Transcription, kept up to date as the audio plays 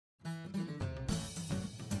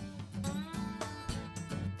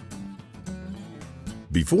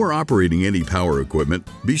Before operating any power equipment,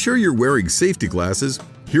 be sure you're wearing safety glasses,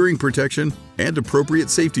 hearing protection, and appropriate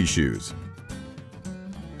safety shoes.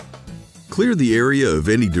 Clear the area of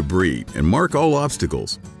any debris and mark all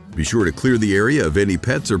obstacles. Be sure to clear the area of any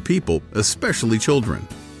pets or people, especially children.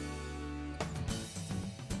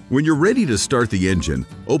 When you're ready to start the engine,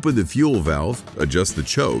 open the fuel valve, adjust the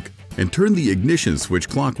choke, and turn the ignition switch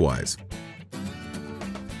clockwise.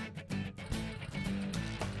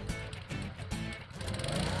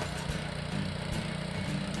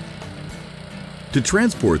 To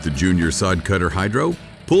transport the Junior Sod Cutter Hydro,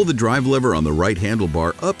 pull the drive lever on the right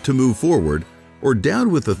handlebar up to move forward or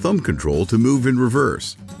down with the thumb control to move in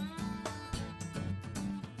reverse.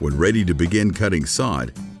 When ready to begin cutting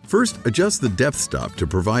sod, first adjust the depth stop to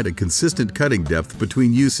provide a consistent cutting depth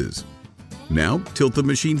between uses. Now tilt the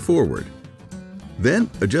machine forward. Then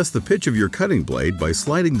adjust the pitch of your cutting blade by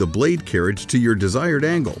sliding the blade carriage to your desired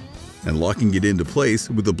angle and locking it into place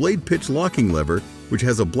with the blade pitch locking lever, which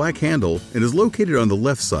has a black handle and is located on the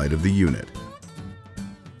left side of the unit.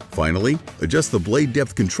 Finally, adjust the blade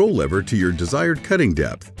depth control lever to your desired cutting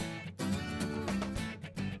depth.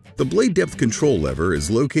 The blade depth control lever is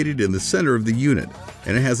located in the center of the unit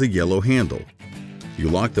and it has a yellow handle. You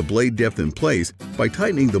lock the blade depth in place by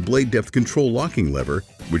tightening the blade depth control locking lever,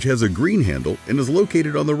 which has a green handle and is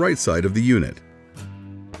located on the right side of the unit.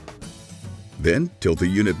 Then tilt the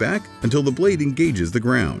unit back until the blade engages the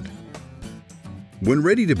ground. When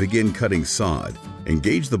ready to begin cutting sod,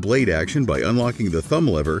 engage the blade action by unlocking the thumb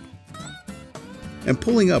lever and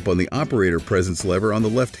pulling up on the operator presence lever on the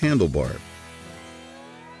left handlebar.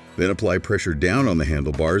 Then apply pressure down on the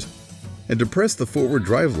handlebars and depress the forward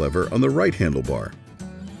drive lever on the right handlebar.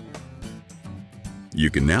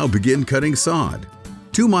 You can now begin cutting sod.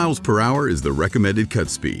 2 miles per hour is the recommended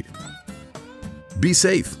cut speed. Be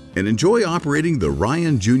safe and enjoy operating the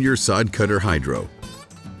Ryan Junior Sod Cutter Hydro.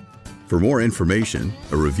 For more information,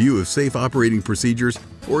 a review of safe operating procedures,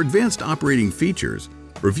 or advanced operating features,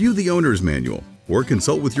 review the owner's manual or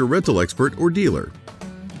consult with your rental expert or dealer.